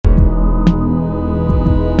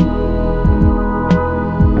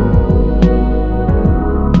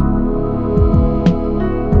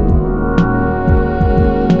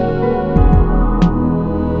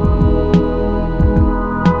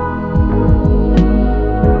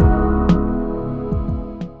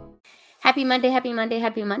Happy Monday, happy Monday,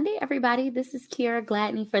 happy Monday, everybody. This is Kiera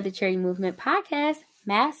Gladney for the Charity Movement Podcast,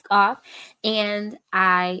 Mask Off. And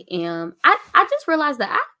I just realized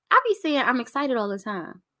that I be saying I'm excited all the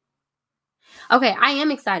time. Okay, I am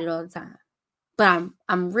excited all the time. But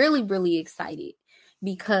I'm really, really excited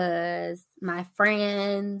because my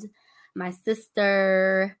friend, my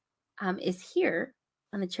sister, is here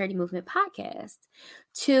on the Charity Movement Podcast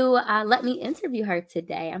to let me interview her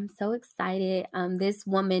today. I'm so excited. This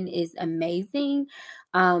woman is amazing.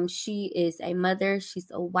 She is a mother.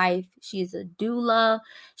 She's a wife. She is a doula.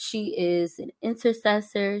 She is an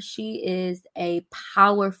intercessor. She is a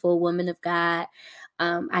powerful woman of God.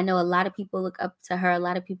 I know a lot of people look up to her. A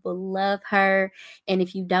lot of people love her. And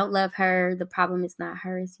if you don't love her, the problem is not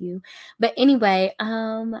her, it's you. But anyway,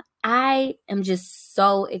 I am just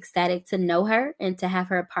so ecstatic to know her and to have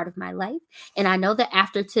her a part of my life. And I know that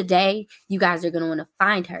after today, you guys are going to want to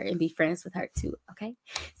find her and be friends with her too. Okay.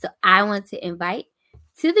 So I want to invite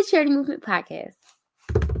to the Charity Movement Podcast,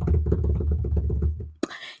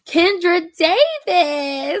 Kendra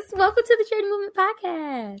Davis. Welcome to the Charity Movement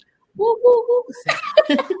Podcast. Woo, woo, woo.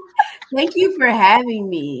 Thank you for having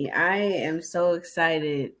me. I am so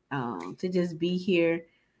excited to just be here.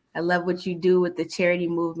 I love what you do with the charity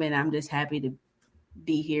movement. I'm just happy to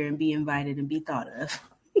be here and be invited and be thought of.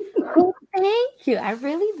 Well, thank you. I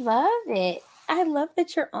really love it. I love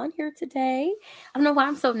that you're on here today. I don't know why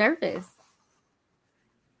I'm so nervous.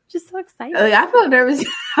 Just so excited. I felt nervous.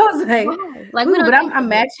 I was like, ooh, but I'm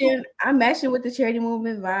matching. I'm matching with the charity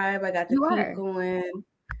movement vibe. I got the pink going.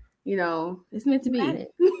 You know, it's meant to be.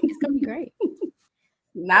 It's gonna be great.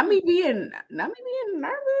 Not me being nervous.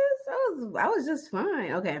 I was just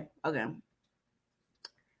fine. Okay. All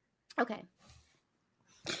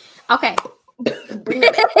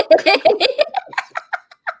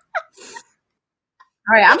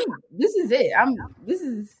right, this is it.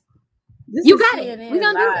 You got it. CNN We're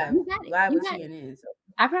gonna live, do it. You got it. Live you with got CNN. It. So.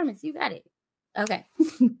 I promise you got it. Okay.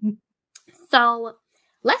 So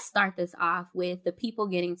let's start this off with the people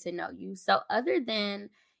getting to know you. So other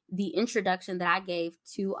than the introduction that I gave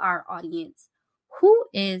to our audience, who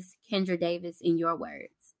is Kendra Davis in your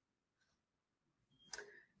words?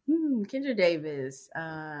 Kendra Davis.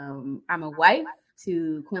 I'm a wife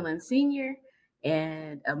to Quinlan Sr.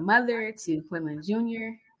 and a mother to Quinlan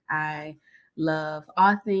Jr. I love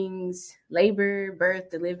all things labor,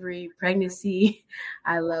 birth, delivery, pregnancy.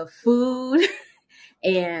 I love food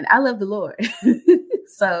and I love the Lord.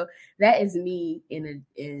 So that is me in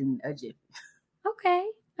a jiffy.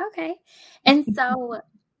 Okay. And so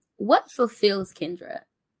what fulfills Kendra?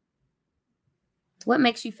 What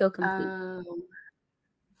makes you feel complete?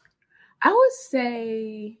 I would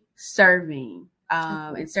say serving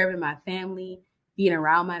and serving my family, being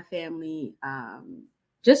around my family,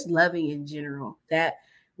 just loving in general. That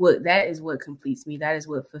is what completes me. That is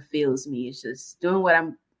what fulfills me. It's just doing what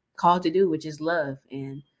I'm called to do, which is love.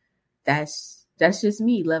 And that's just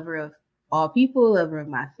me, lover of all people, lover of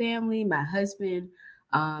my family, my husband,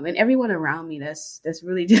 and everyone around me. That's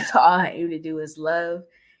really just all I aim to do is love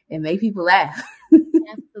and make people laugh.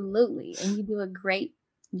 Absolutely. And you do a great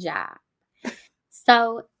job.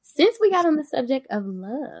 So since we got on the subject of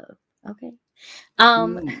love, okay.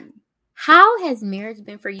 How has marriage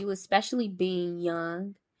been for you, especially being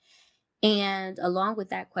young? And along with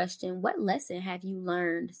that question, what lesson have you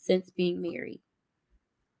learned since being married?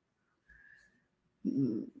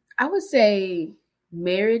 I would say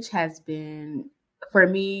marriage has been, for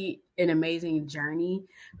me, an amazing journey,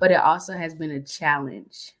 but it also has been a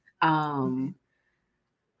challenge. I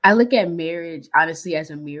look at marriage, honestly,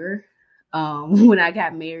 as a mirror. When I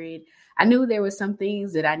got married, I knew there were some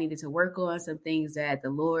things that I needed to work on, some things that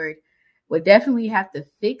the Lord would definitely have to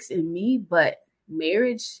fix in me. But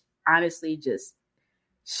marriage, honestly, just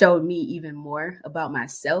showed me even more about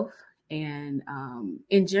myself. And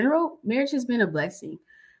in general, marriage has been a blessing.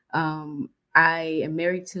 I am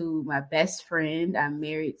married to my best friend. I'm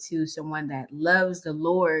married to someone that loves the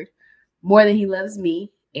Lord more than he loves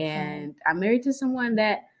me. And I'm married to someone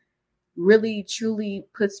that really, truly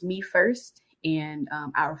puts me first and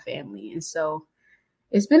our family. And so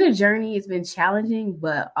it's been a journey. It's been challenging,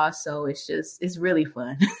 but also it's really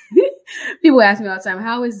fun. People ask me all the time,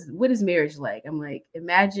 what is marriage like? I'm like,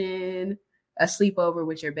 imagine a sleepover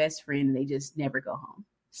with your best friend and they just never go home.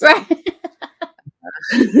 So, right.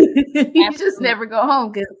 You just never go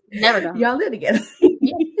home because y'all live together.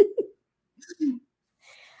 Yeah.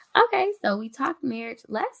 Okay, so we talked marriage.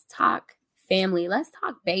 Let's talk family. Let's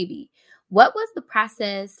talk baby. What was the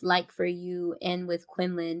process like for you and with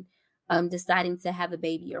Quinlan deciding to have a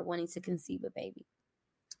baby or wanting to conceive a baby?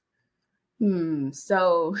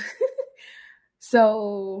 So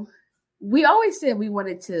we always said we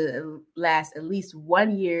wanted to last at least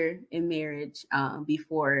 1 year in marriage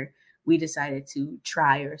before we decided to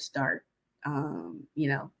try or start, trying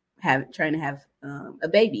to have a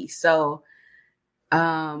baby. So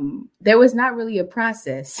there was not really a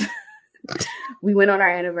process. We went on our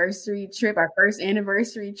anniversary trip, our first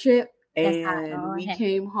anniversary trip, and we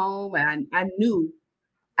came home, and I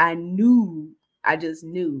just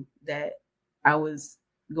knew that I was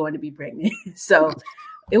going to be pregnant. So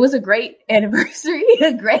it was a great anniversary,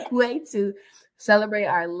 a great way to celebrate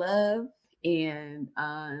our love. And,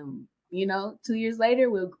 2 years later,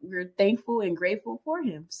 we're thankful and grateful for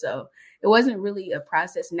him. So it wasn't really a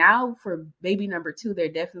process. Now for baby number 2, there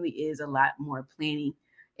definitely is a lot more planning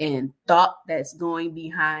and thought that's going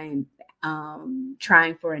behind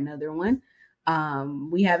trying for another one.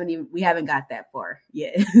 We haven't got that far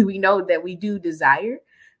yet. We know that we do desire,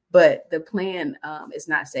 but the plan is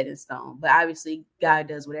not set in stone. But obviously, God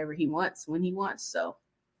does whatever He wants when He wants. So,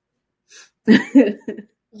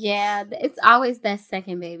 yeah, it's always that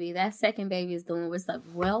second baby. That second baby is the one what's like,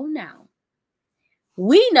 well, now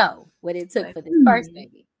we know what it took for this first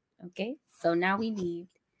baby. Okay, so now we need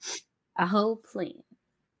a whole plan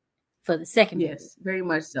for the second baby. Yes, very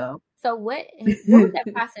much so. So, what was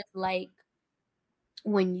that process like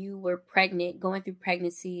when you were pregnant, going through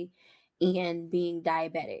pregnancy and being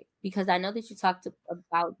diabetic? Because I know that you talked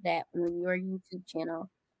about that on your YouTube channel.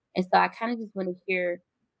 And so I kind of just want to hear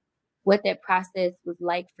what that process was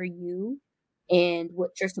like for you and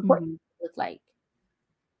what your support looked like.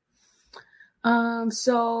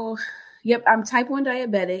 Yep, I'm type 1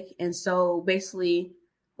 diabetic. And so basically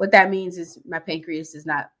what that means is my pancreas does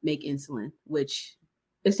not make insulin, which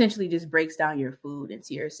essentially just breaks down your food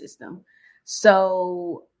into your system.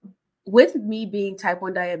 So with me being type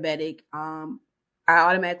 1 diabetic, I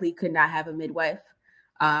automatically could not have a midwife.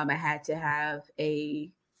 I had to have a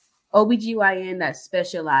OBGYN that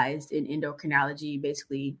specialized in endocrinology,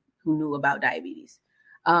 basically who knew about diabetes.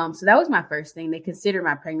 So that was my first thing. They considered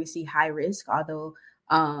my pregnancy high risk, although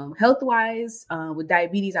health-wise, with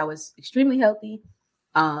diabetes, I was extremely healthy.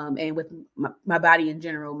 And with my body in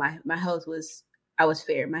general, my health was, I was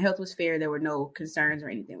fair. My health was fair. There were no concerns or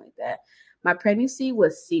anything like that. My pregnancy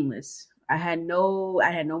was seamless. I had no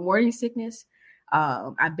morning sickness.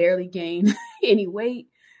 I barely gained any weight.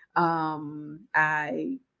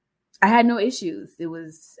 I had no issues. It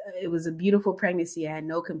was a beautiful pregnancy. I had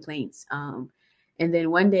no complaints. And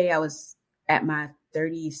then one day I was at my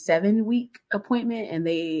 37-week appointment, and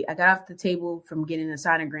I got off the table from getting a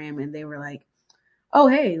sonogram, and they were like, "Oh,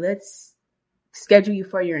 hey, let's schedule you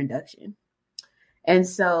for your induction." And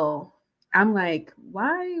so I'm like,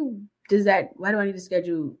 why do I need to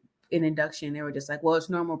schedule an induction? They were just like, well, it's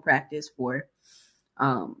normal practice for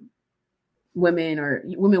women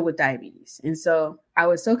with diabetes. And so I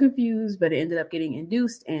was so confused, but it ended up getting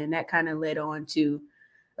induced. And that kind of led on to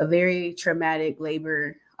a very traumatic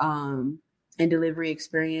labor and delivery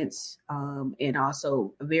experience, and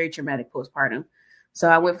also a very traumatic postpartum. So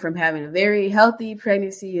I went from having a very healthy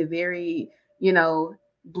pregnancy, a very,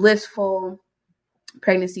 blissful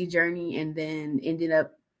pregnancy journey, and then ended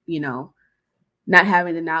up, not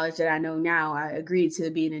having the knowledge that I know now. I agreed to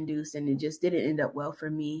being induced, and it just didn't end up well for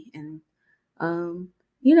me. And,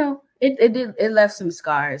 it left some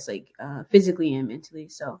scars, like physically and mentally.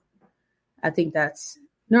 So I think that's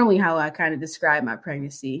normally how I kind of describe my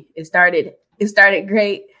pregnancy. It started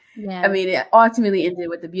great. Yeah. I mean, it ultimately ended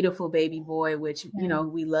with a beautiful baby boy, which,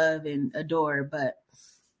 we love and adore. But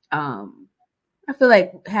I feel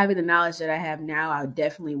like having the knowledge that I have now, I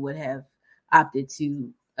definitely would have opted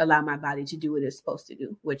to allow my body to do what it's supposed to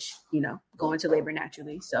do, which, go into labor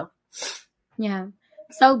naturally. So, yeah.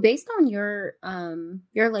 So based on your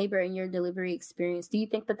labor and your delivery experience, do you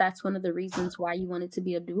think that that's one of the reasons why you wanted to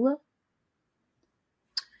be a doula?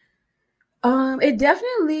 It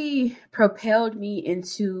definitely propelled me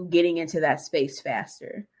into getting into that space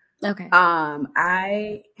faster. Okay.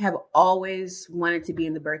 I have always wanted to be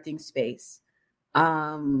in the birthing space.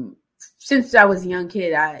 Since I was a young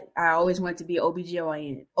kid, I always wanted to be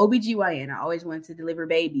OBGYN. I always wanted to deliver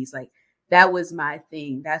babies. Like, that was my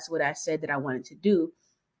thing. That's what I said that I wanted to do.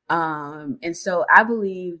 And so I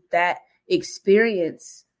believe that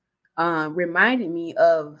experience reminded me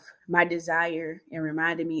of my desire and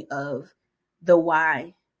reminded me of the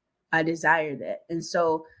why I desire that. And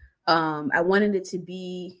so I wanted it to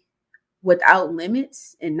be without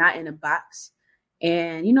limits and not in a box.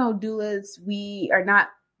 And, doulas, we are not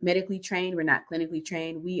medically trained. We're not clinically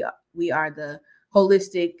trained. We are the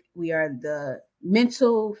holistic. We are the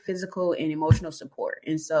mental, physical, and emotional support.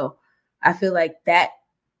 And so I feel like that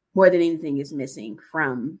more than anything is missing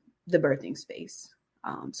from the birthing space.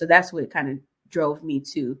 So that's what kind of drove me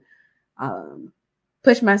to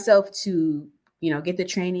push myself to, get the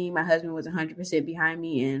training. My husband was 100% behind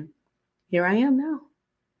me, and here I am now.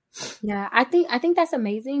 Yeah, I think that's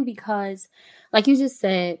amazing because, like you just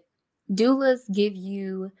said, doulas give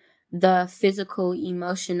you the physical,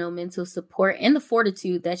 emotional, mental support and the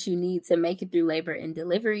fortitude that you need to make it through labor and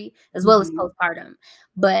delivery, as well as postpartum.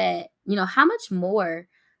 But, how much more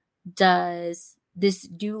does this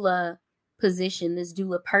doula position, this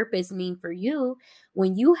doula purpose mean for you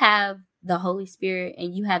when you have the Holy Spirit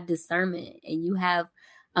and you have discernment and you have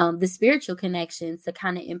the spiritual connections to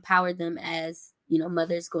kind of empower them as,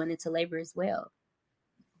 mothers going into labor as well?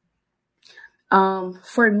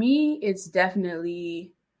 For me, it's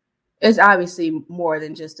obviously more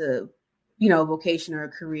than just a, vocation or a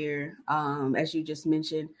career. As you just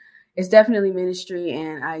mentioned, it's definitely ministry,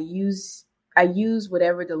 and I use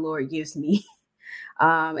whatever the Lord gives me.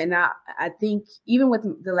 And I think even with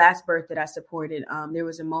the last birth that I supported, there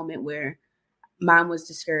was a moment where mom was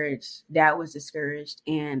discouraged, dad was discouraged,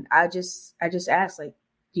 and I just asked, like,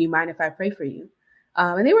 do you mind if I pray for you?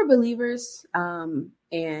 And they were believers,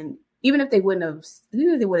 and even if they would have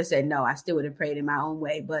said no, I still would have prayed in my own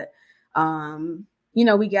way. But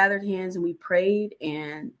we gathered hands and we prayed,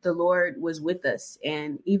 and the Lord was with us.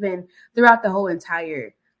 And even throughout the whole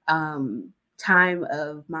entire time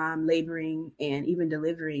of mom laboring and even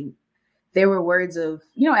delivering, there were words of,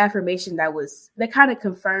 affirmation that kind of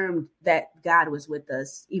confirmed that God was with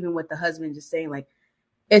us, even with the husband just saying, like,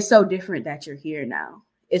 it's so different that you're here now.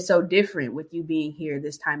 It's so different with you being here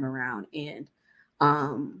this time around. And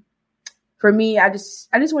for me, I just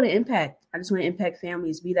want to impact. I just want to impact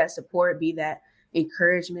families, be that support, be that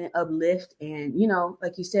encouragement, uplift, and,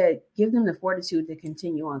 like you said, give them the fortitude to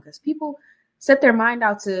continue on, because people set their mind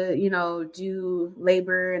out to, do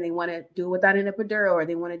labor and they want to do it without an epidural, or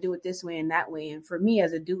they want to do it this way and that way. And for me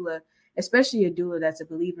as a doula, especially a doula that's a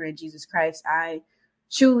believer in Jesus Christ, I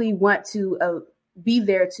truly want to be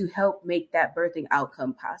there to help make that birthing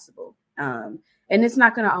outcome possible. And it's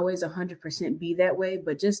not going to always 100% be that way,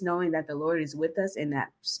 but just knowing that the Lord is with us in that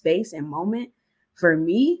space and moment, for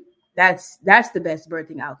me, that's the best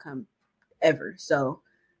birthing outcome ever. So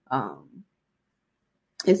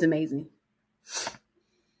it's amazing.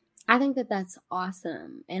 I think that that's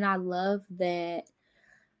awesome. And I love that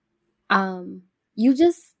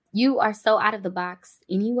you are so out of the box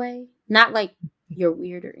anyway. Not like you're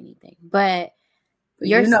weird or anything, but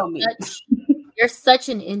you're you're such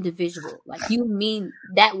an individual. Like, you mean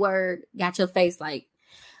that word, got your face, like,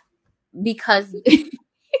 because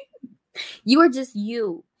you are just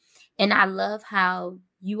you. And I love how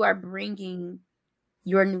you are bringing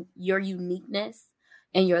your uniqueness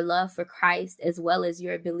and your love for Christ, as well as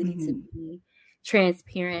your ability to be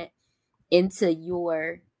transparent into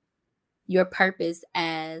your purpose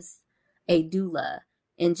as a doula.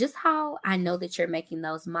 And just how I know that you're making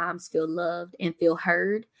those moms feel loved and feel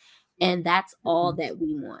heard. And that's all that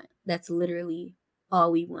we want. That's literally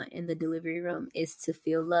all we want in the delivery room, is to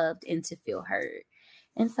feel loved and to feel heard.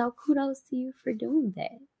 And so kudos to you for doing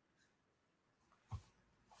that.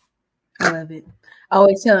 I love it. I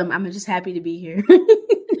always tell him, I'm just happy to be here.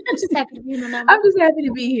 I'm just happy to be in the number. I'm just happy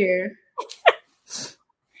to be here.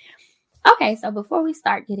 Okay, so before we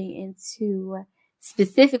start getting into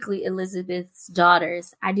specifically Elizabeth's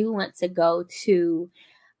daughters, I do want to go to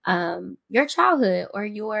your childhood, or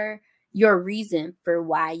your reason for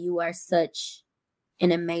why you are such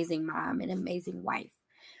an amazing mom, an amazing wife.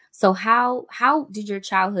 So how did your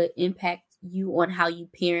childhood impact you on how you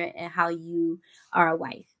parent and how you are a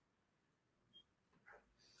wife?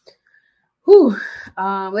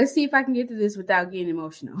 Let's see if I can get to this without getting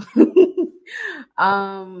emotional.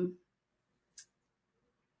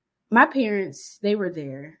 My parents, they were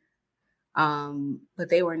there, but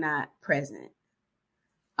they were not present.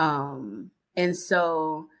 And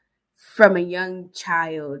so from a young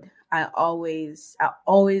child, I always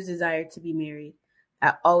desired to be married.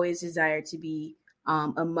 I always desired to be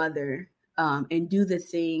a mother, and do the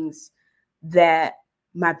things that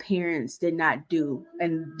my parents did not do,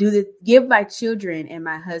 and give my children and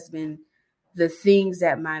my husband the things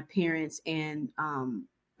that my parents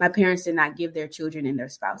did not give their children and their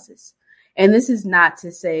spouses. And this is not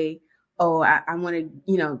to say, oh, I want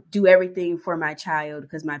to, do everything for my child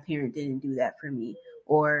because my parent didn't do that for me.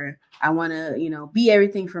 Or I want to, be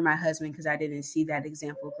everything for my husband because I didn't see that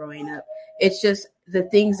example growing up. It's just the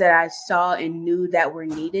things that I saw and knew that were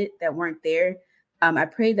needed, that weren't there. I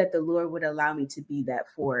prayed that the Lord would allow me to be that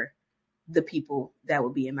for the people that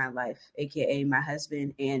will be in my life, aka my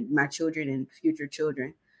husband and my children and future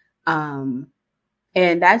children. And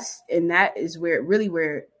that is where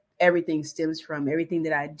everything stems from. Everything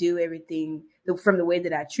that I do, from the way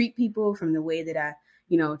that I treat people, from the way that I,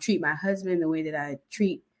 treat my husband, the way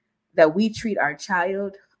that we treat our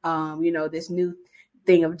child. This new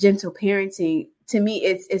thing of gentle parenting, to me,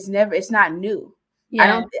 it's not new.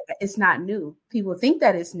 Yeah. It's not new. People think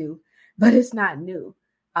that it's new, but it's not new.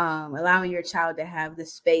 Allowing your child to have the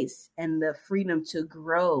space and the freedom to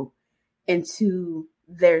grow into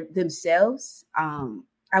themselves.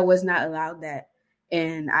 I was not allowed that.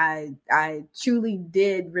 And I truly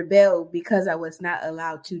did rebel because I was not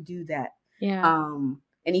allowed to do that. Yeah.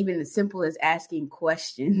 And even as simple as asking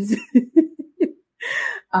questions,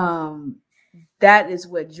 that is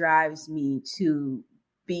what drives me to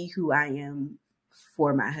be who I am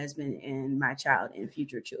for my husband and my child and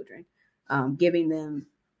future children, giving them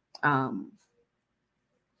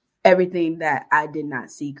everything that I did not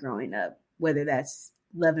see growing up, whether that's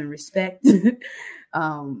love and respect,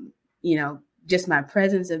 just my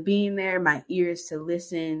presence of being there, my ears to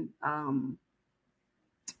listen,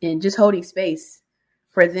 and just holding space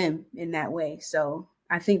for them in that way. So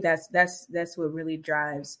I think that's what really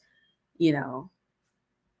drives,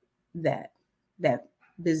 that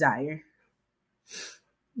desire.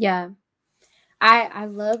 Yeah. I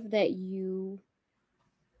love that you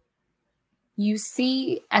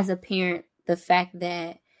see as a parent the fact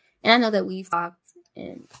that, and I know that we've talked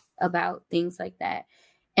about things like that,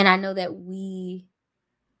 and I know that we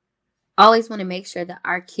always want to make sure that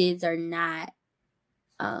our kids are not,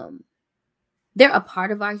 they're a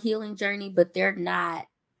part of our healing journey, but they're not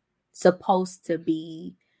supposed to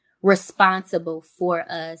be responsible for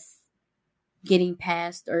us getting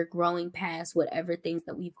past or growing past whatever things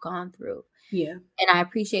that we've gone through. Yeah. And I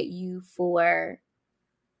appreciate you for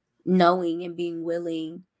knowing and being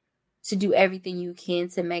willing to do everything you can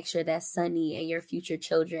to make sure that Sunny and your future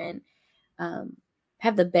children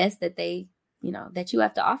have the best that they, that you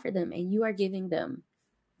have to offer them, and you are giving them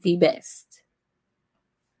the best.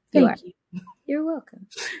 Thank you. You're welcome.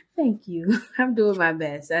 Thank you. I'm doing my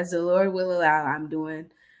best. As the Lord will allow,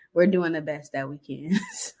 we're doing the best that we can.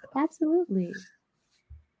 Absolutely.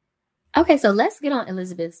 Okay, so let's get on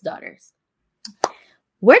Elizabeth's daughters.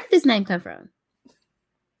 Where did this name come from?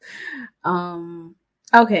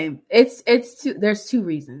 Okay, there's two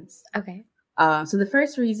reasons. Okay. So the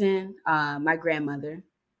first reason, my grandmother,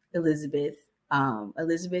 Elizabeth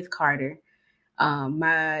Carter,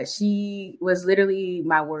 she was literally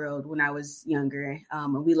my world when I was younger.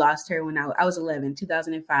 We lost her when I was 11,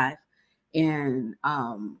 2005. And,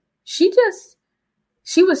 she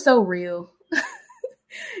was so real.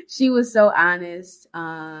 She was so honest.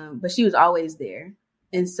 But she was always there.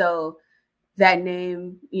 And so that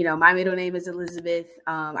name, my middle name is Elizabeth.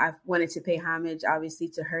 I wanted to pay homage, obviously,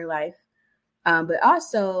 to her life. But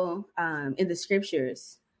also in the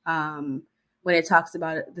scriptures, when it talks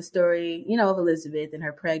about the story, of Elizabeth and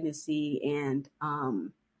her pregnancy, and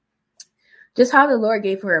just how the Lord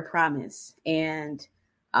gave her a promise and,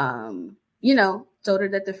 told her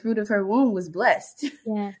that the fruit of her womb was blessed.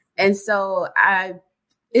 Yeah. And so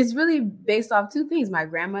it's really based off two things, my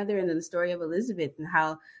grandmother and then the story of Elizabeth, and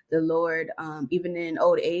how the Lord, even in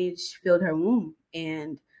old age, filled her womb.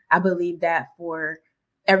 And I believe that for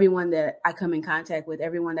everyone that I come in contact with,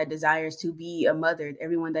 everyone that desires to be a mother,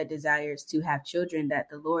 everyone that desires to have children,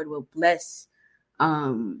 that the Lord will bless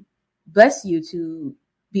you to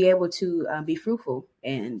be able to be fruitful.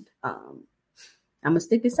 And I'm going to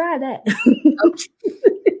stick beside that.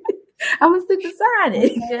 I'm going to stick beside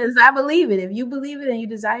it because I believe it. If you believe it and you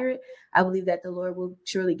desire it, I believe that the Lord will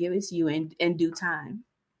surely give it to you in due time.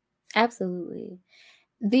 Absolutely.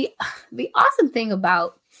 The awesome thing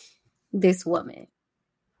about this woman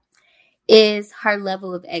is her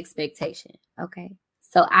level of expectation. Okay.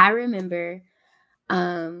 So I remember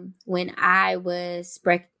when I was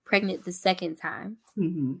pregnant the second time,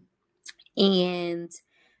 mm-hmm. and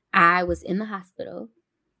I was in the hospital.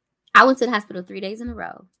 I went to the hospital 3 days in a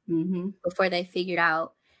row mm-hmm. before they figured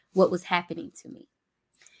out what was happening to me.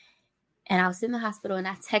 And I was in the hospital and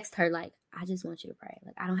I text her like, I just want you to pray.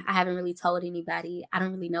 Like, I haven't really told anybody. I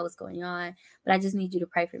don't really know what's going on, but I just need you to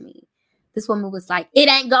pray for me. This woman was like, it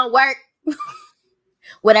ain't gonna work.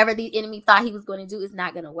 Whatever the enemy thought he was going to do is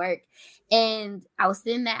not going to work. And I was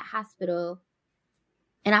in that hospital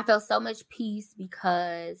and I felt so much peace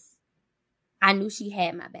because I knew she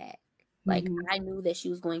had my back. Like, mm-hmm. I knew that she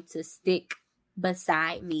was going to stick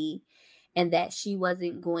beside me and that she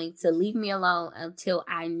wasn't going to leave me alone until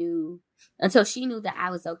she knew that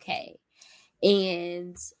I was okay.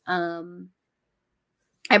 And I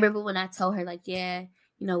remember when I told her, like, yeah,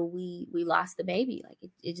 we lost the baby. Like,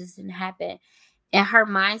 it just didn't happen. And her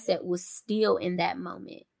mindset was still in that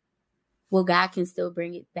moment. well, God can still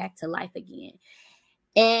bring it back to life again.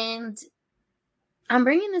 And I'm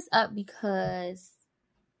bringing this up because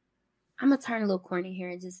I'm going to turn a little corny here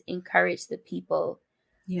and just encourage the people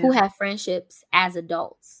who have friendships as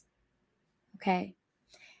adults. Okay.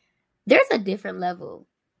 There's a different level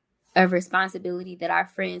of responsibility that our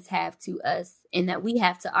friends have to us and that we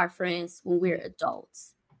have to our friends when we're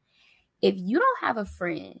adults. If you don't have a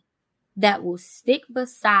friend that will stick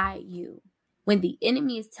beside you when the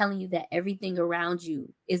enemy is telling you that everything around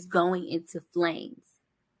you is going into flames,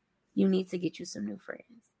 you need to get you some new friends.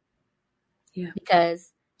 Yeah.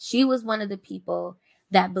 Because she was one of the people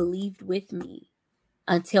that believed with me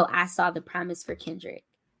until I saw the promise for Kendrick.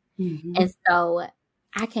 Mm-hmm. And so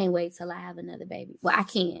I can't wait till I have another baby. Well, I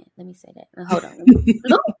can. Let me say that. Hold on.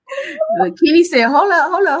 But Kenny said, hold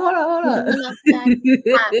up.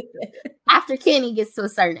 After Kenny gets to a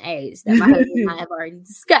certain age that my husband and I have already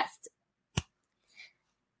discussed,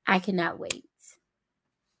 I cannot wait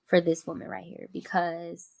for this woman right here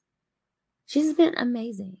because she's been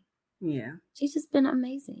amazing. Yeah. She's just been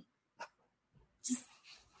amazing.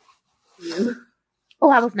 Oh,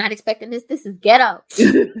 I was not expecting this. This is ghetto.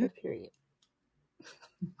 Period.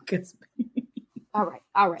 All right.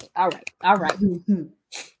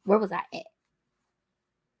 Where was I at?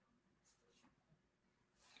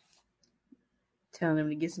 Telling them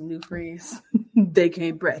to get some new friends. They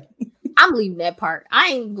can't pray. I'm leaving that part. I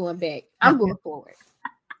ain't going back. I'm going forward.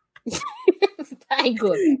 I ain't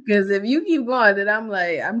going back. Because if you keep going, then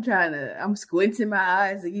I'm squinting my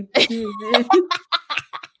eyes to keep the kids in.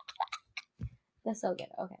 That's so good.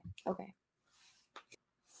 Okay.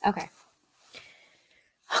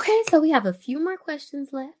 So we have a few more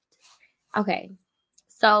questions left. Okay.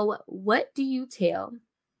 So what do you tell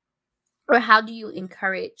or how do you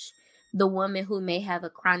encourage the woman who may have a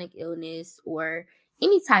chronic illness or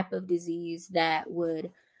any type of disease that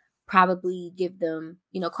would probably give them,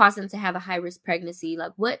 cause them to have a high-risk pregnancy?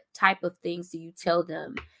 Like, what type of things do you tell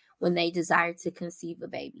them when they desire to conceive a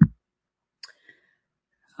baby?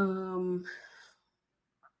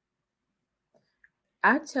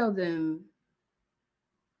 I tell them,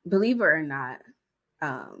 believe it or not,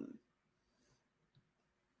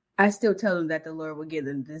 I still tell them that the Lord will give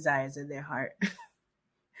them the desires of their heart.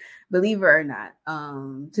 Believe it or not.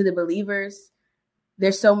 To the believers,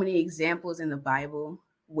 there's so many examples in the Bible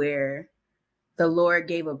where the Lord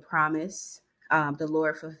gave a promise. The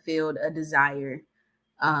Lord fulfilled a desire.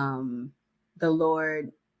 The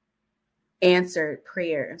Lord answered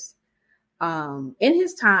prayers in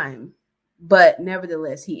his time, but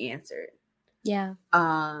nevertheless, he answered. Yeah.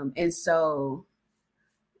 And so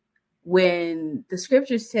when the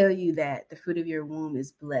scriptures tell you that the fruit of your womb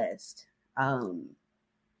is blessed,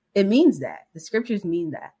 it means that. The scriptures mean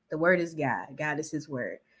that. The word is God. God is his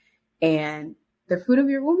word. And the fruit of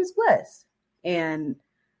your womb is blessed. And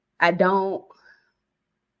I don't,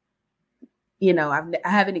 I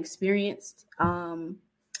haven't experienced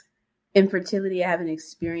infertility. I haven't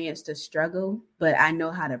experienced a struggle, but I know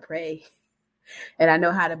how to pray. And I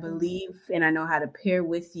know how to believe, and I know how to pair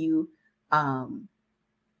with you and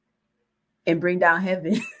bring down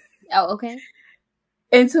heaven. Oh, okay.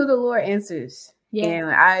 Until the Lord answers. Yeah.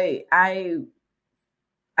 And I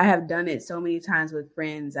have done it so many times with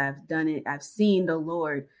friends. I've seen the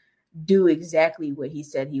Lord do exactly what he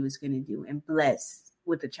said he was going to do and bless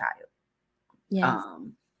with a child. Yes.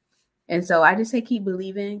 And so I just say keep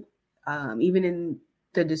believing, even in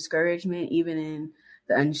the discouragement, even in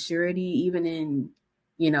the unsurety, even in,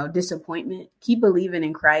 disappointment. Keep believing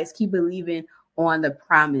in Christ. Keep believing on the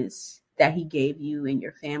promise that he gave you and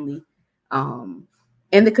your family. And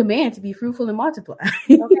the command to be fruitful and multiply.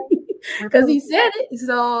 Because he said it.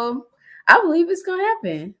 So I believe it's going to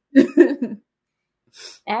happen.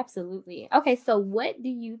 Absolutely. Okay, so what do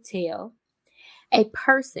you tell a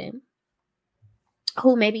person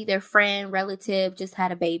who maybe their friend, relative just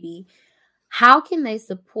had a baby? How can they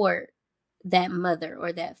support that mother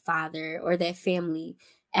or that father or that family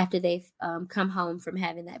after they've come home from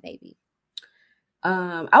having that baby?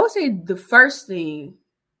 I would say the first thing,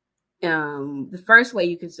 the first way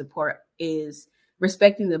you can support is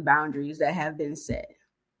respecting the boundaries that have been set.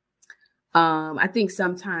 I think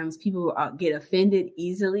sometimes people get offended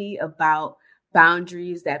easily about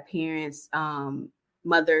boundaries that parents,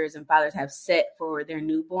 mothers and fathers have set for their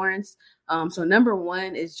newborns. So number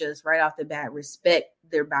one is just right off the bat, respect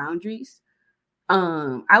their boundaries.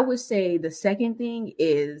 I would say the second thing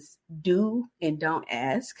is do and don't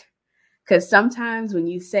ask. Because sometimes when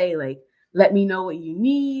you say, like, let me know what you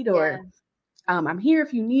need, or I'm here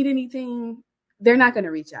if you need anything, they're not going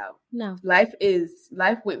to reach out. No. Life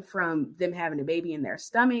went from them having a baby in their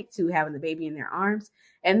stomach to having the baby in their arms,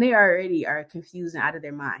 and they already are confused and out of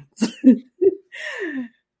their minds.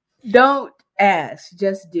 Don't ask,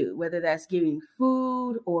 just do. Whether that's giving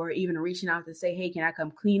food or even reaching out to say, hey, can I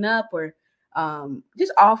come clean up? Or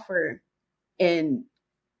just offer and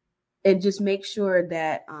just make sure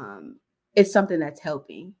that it's something that's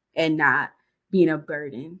helping and not being a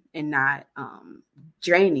burden and not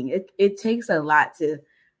draining. It takes a lot to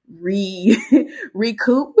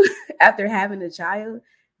recoup after having a child.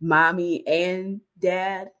 Mommy and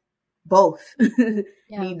dad both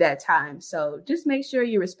need that time. So just make sure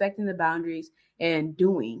you're respecting the boundaries and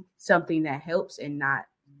doing something that helps and not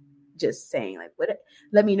just saying like,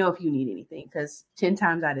 let me know if you need anything, because 10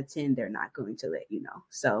 times out of 10, they're not going to let you know.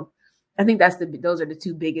 So I think those are the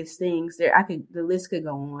two biggest things there. The list could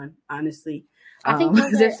go on, honestly. I think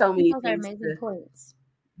there's so many those things are amazing points.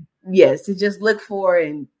 Yes, to just look for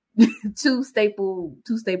and two staple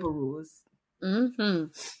rules. Mm-hmm.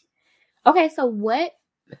 Okay, so what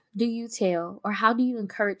do you tell, or how do you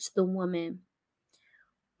encourage the woman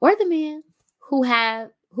or the man who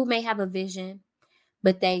may have a vision,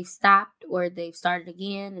 but they've stopped or they've started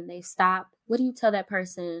again and they've stopped? What do you tell that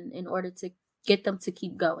person in order to get them to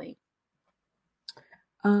keep going?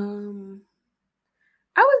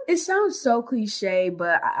 It sounds so cliche,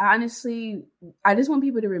 but honestly, I just want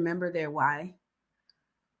people to remember their why.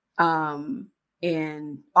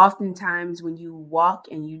 And oftentimes when you walk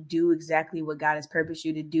and you do exactly what God has purposed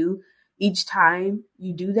you to do, each time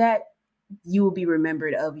you do that, you will be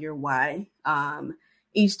remembered of your why.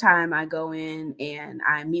 Each time I go in and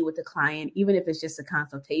I meet with a client, even if it's just a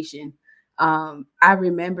consultation, I'm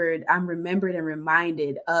remembered and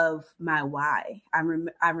reminded of my why. I'm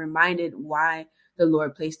reminded why the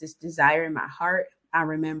Lord placed this desire in my heart. I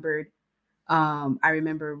remember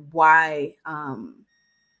why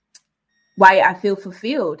I feel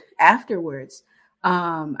fulfilled afterwards.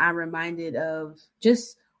 I'm reminded of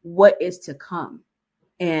just what is to come.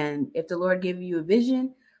 And if the Lord give you a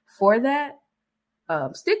vision for that,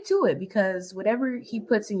 stick to it, because whatever he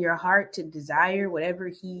puts in your heart to desire, whatever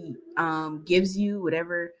he gives you,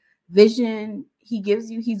 whatever vision he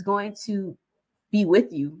gives you, he's going to be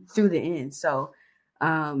with you through the end. So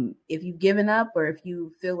if you've given up, or if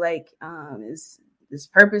you feel like it's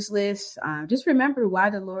purposeless, just remember why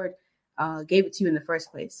the Lord gave it to you in the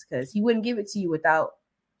first place, because he wouldn't give it to you without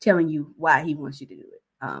telling you why he wants you to do it.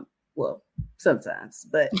 Well, sometimes,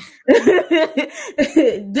 but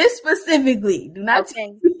this specifically, do not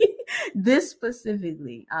take this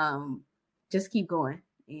specifically. Just keep going,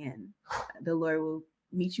 and the Lord will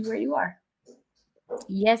meet you where you are.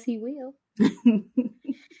 Yes, he will.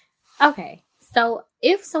 Okay. So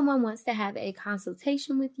if someone wants to have a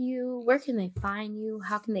consultation with you, where can they find you?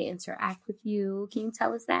 How can they interact with you? Can you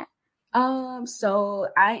tell us that? So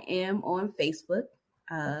I am on Facebook,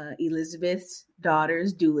 Elizabeth's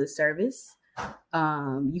Daughters Doula Service.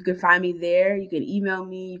 You can find me there. You can email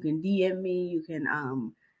me. You can DM me. You can,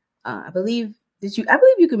 I believe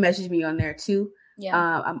you can message me on there too. Yeah.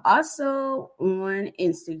 I'm also on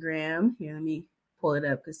Instagram. Here, let me pull it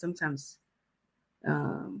up, because sometimes,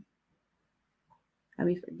 let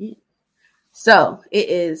me forget. So it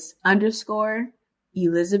is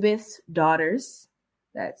 _Elizabeth's Daughters.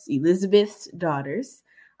 That's Elizabeth's Daughters.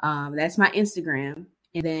 That's my Instagram.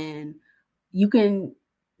 And then you can,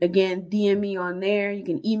 again, DM me on there. You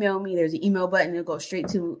can email me. There's an email button. It'll go straight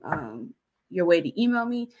to your way to email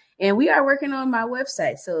me. And we are working on my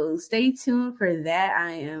website, so stay tuned for that.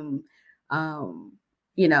 I am,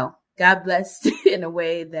 God blessed in a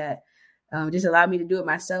way that just allowed me to do it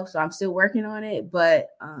myself. So I'm still working on it, but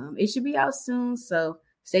it should be out soon. So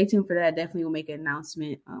stay tuned for that. Definitely will make an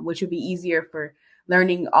announcement, which will be easier for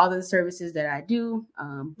learning all the services that I do,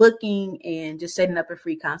 booking, and just setting up a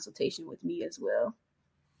free consultation with me as well.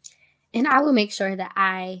 And I will make sure that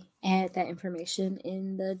I add that information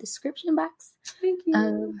in the description box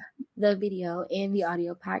of the video and the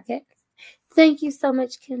audio podcast. Thank you so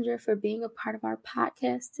much, Kendra, for being a part of our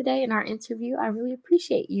podcast today and our interview. I really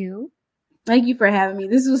appreciate you. Thank you for having me.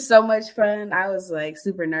 This was so much fun. I was like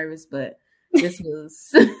super nervous, but this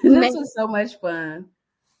was so much fun.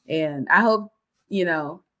 And I hope,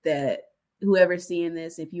 that whoever's seeing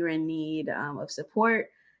this, if you're in need of support,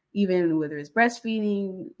 even whether it's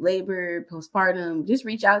breastfeeding, labor, postpartum, just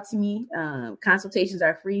reach out to me. Consultations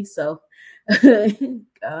are free. So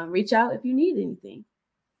reach out if you need anything.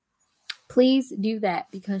 Please do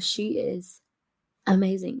that, because she is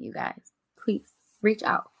amazing, you guys. Please reach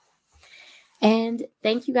out. And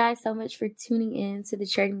thank you guys so much for tuning in to the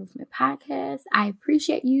Charity Movement Podcast. I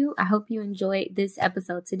appreciate you. I hope you enjoyed this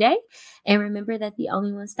episode today. And remember that the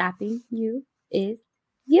only one stopping you is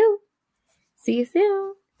you. See you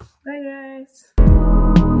soon. Bye,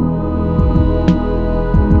 guys.